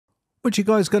What you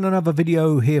guys got, another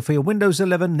video here for you. Windows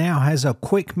 11 now has a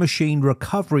quick machine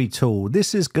recovery tool.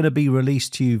 This is going to be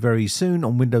released to you very soon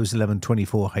on Windows 11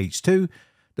 24H2.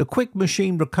 The quick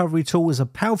machine recovery tool is a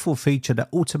powerful feature that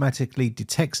automatically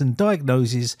detects and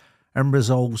diagnoses and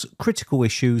resolves critical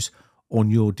issues on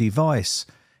your device.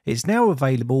 It's now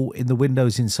available in the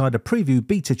Windows Insider Preview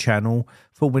beta channel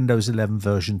for Windows 11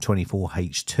 version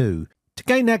 24H2. To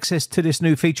gain access to this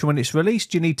new feature when it's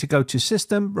released, you need to go to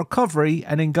System, Recovery,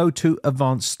 and then go to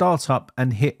Advanced Startup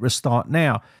and hit Restart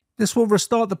Now. This will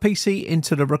restart the PC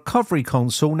into the recovery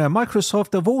console. Now,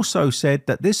 Microsoft have also said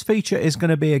that this feature is going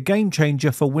to be a game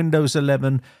changer for Windows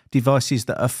 11 devices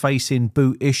that are facing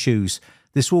boot issues.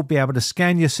 This will be able to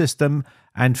scan your system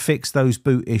and fix those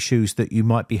boot issues that you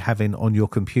might be having on your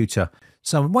computer.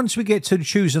 So once we get to the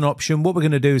choose an option, what we're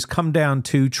going to do is come down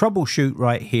to troubleshoot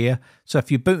right here. So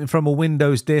if you're booting from a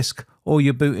Windows disk or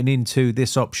you're booting into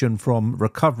this option from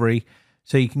recovery,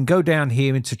 so you can go down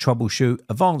here into troubleshoot,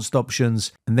 advanced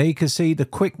options, and there you can see the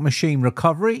quick machine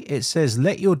recovery. It says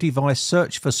let your device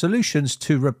search for solutions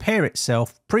to repair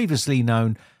itself, previously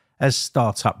known as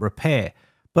startup repair.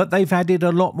 But they've added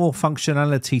a lot more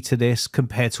functionality to this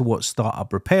compared to what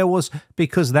startup repair was,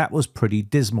 because that was pretty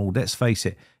dismal. Let's face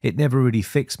it, it never really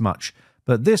fixed much.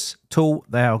 But this tool,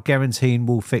 they are guaranteeing,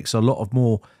 will fix a lot of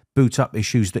more boot up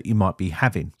issues that you might be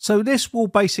having. So this will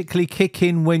basically kick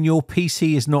in when your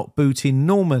PC is not booting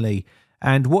normally.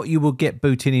 And what you will get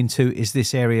booting into is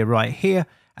this area right here.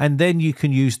 And then you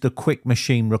can use the quick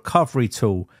machine recovery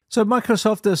tool. So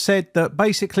Microsoft has said that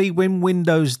basically when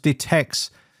Windows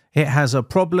detects it has a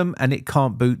problem and it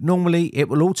can't boot normally, it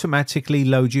will automatically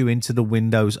load you into the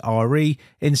Windows RE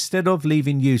instead of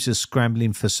leaving users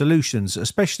scrambling for solutions,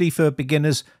 especially for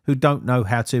beginners who don't know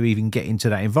how to even get into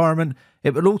that environment.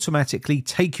 It will automatically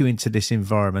take you into this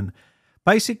environment.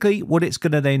 Basically, what it's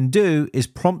going to then do is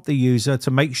prompt the user to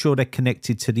make sure they're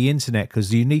connected to the internet,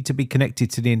 because you need to be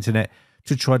connected to the internet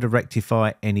to try to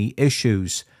rectify any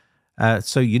issues.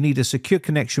 So you need a secure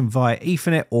connection via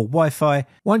Ethernet or Wi-Fi.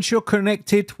 Once you're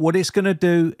connected, what it's going to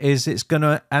do is it's going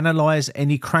to analyze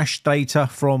any crash data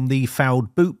from the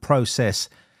failed boot process.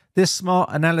 This smart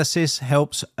analysis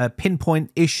helps pinpoint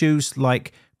issues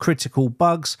like critical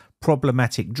bugs,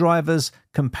 problematic drivers,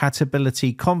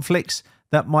 compatibility conflicts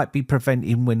that might be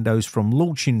preventing Windows from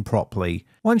launching properly.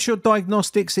 Once your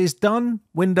diagnostics is done,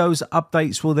 Windows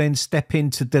Updates will then step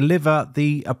in to deliver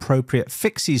the appropriate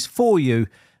fixes for you.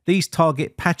 These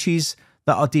target patches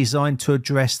that are designed to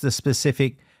address the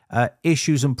specific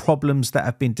issues and problems that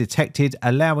have been detected,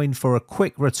 allowing for a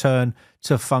quick return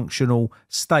to functional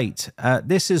state.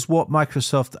 This is what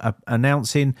Microsoft are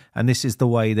announcing, and this is the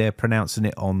way they're pronouncing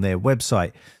it on their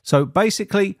website. So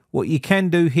basically, what you can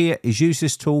do here is use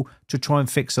this tool to try and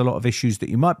fix a lot of issues that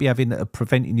you might be having that are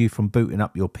preventing you from booting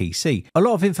up your PC. A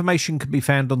lot of information can be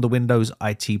found on the Windows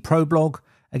IT Pro blog.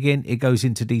 Again, it goes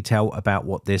into detail about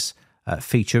what this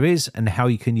feature is and how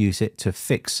you can use it to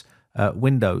fix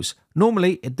Windows.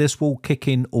 Normally, this will kick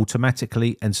in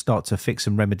automatically and start to fix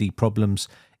and remedy problems.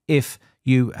 If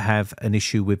you have an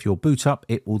issue with your boot up,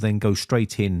 it will then go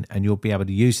straight in and you'll be able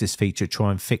to use this feature to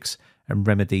try and fix and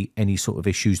remedy any sort of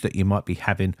issues that you might be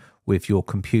having with your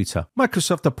computer.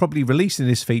 Microsoft are probably releasing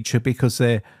this feature because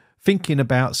they're thinking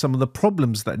about some of the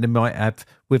problems that they might have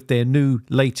with their new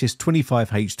latest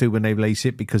 25H2 when they release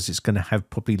it, because it's going to have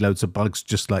probably loads of bugs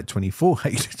just like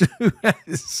 24H2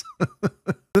 has.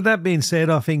 With that being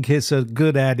said, I think it's a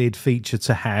good added feature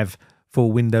to have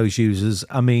for Windows users.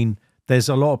 I mean, there's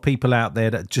a lot of people out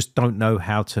there that just don't know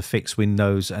how to fix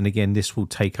Windows, and again, this will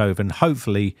take over, and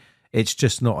hopefully it's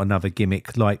just not another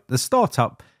gimmick. Like the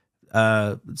startup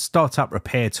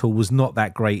repair tool was not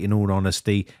that great, in all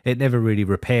honesty. It never really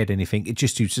repaired anything. It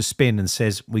just used to spin and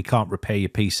says, we can't repair your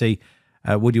PC.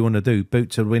 What do you want to do?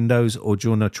 Boot to Windows, or do you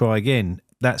want to try again?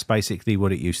 That's basically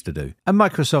what it used to do. And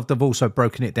Microsoft have also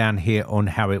broken it down here on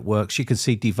how it works. You can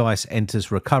see device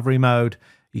enters recovery mode.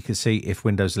 You can see if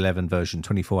Windows 11 version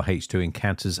 24H2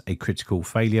 encounters a critical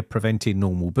failure preventing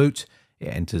normal boot, it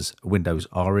enters Windows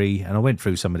RE. And I went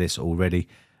through some of this already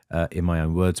in my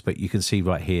own words, but you can see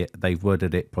right here, they've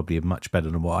worded it probably much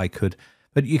better than what I could.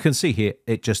 But you can see here,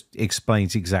 it just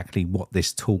explains exactly what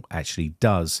this tool actually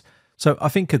does. So I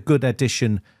think a good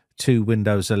addition to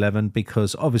Windows 11,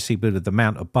 because obviously with the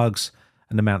amount of bugs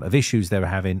and the amount of issues they're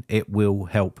having, it will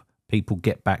help people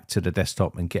get back to the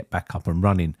desktop and get back up and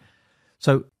running.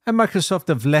 So, and Microsoft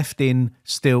have left in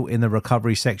still in the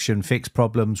recovery section, fix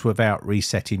problems without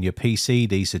resetting your PC.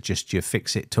 These are just your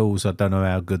fix-it tools. I don't know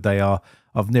how good they are.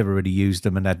 I've never really used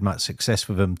them and had much success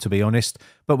with them, to be honest.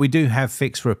 But we do have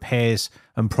fix repairs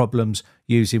and problems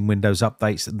using Windows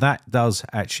updates. That does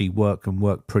actually work and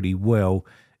work pretty well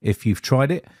if you've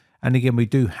tried it. And again, we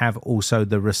do have also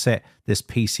the reset this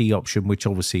PC option, which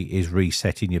obviously is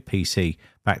resetting your PC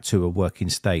back to a working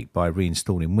state by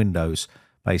reinstalling Windows,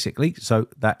 basically. So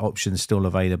that option's still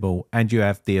available. And you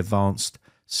have the advanced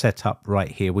setup right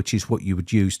here, which is what you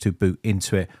would use to boot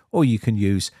into it. Or you can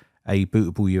use a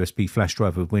bootable USB flash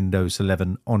drive with Windows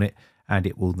 11 on it, and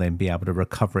it will then be able to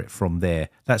recover it from there.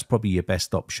 That's probably your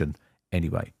best option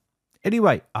anyway.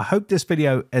 Anyway, I hope this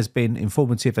video has been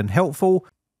informative and helpful.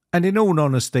 And in all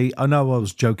honesty, I know I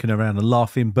was joking around and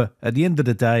laughing, but at the end of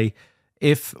the day,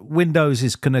 if Windows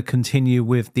is going to continue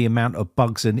with the amount of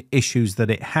bugs and issues that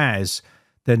it has,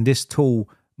 then this tool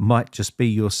might just be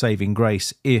your saving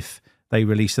grace if they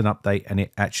release an update and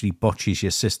it actually botches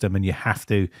your system and you have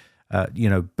to,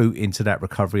 boot into that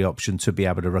recovery option to be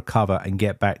able to recover and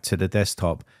get back to the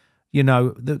desktop.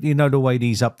 The way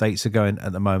these updates are going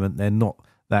at the moment, they're not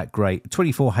that great.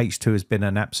 24H2 has been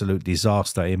an absolute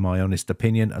disaster in my honest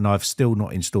opinion, and I've still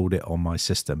not installed it on my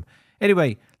system.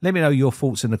 Anyway, let me know your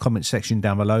thoughts in the comment section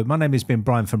down below. My name has been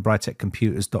Brian from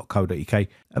briteccomputers.co.uk.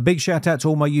 A big shout out to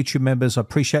all my YouTube members. I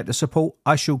appreciate the support.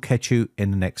 I shall catch you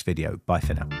in the next video. Bye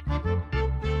for now.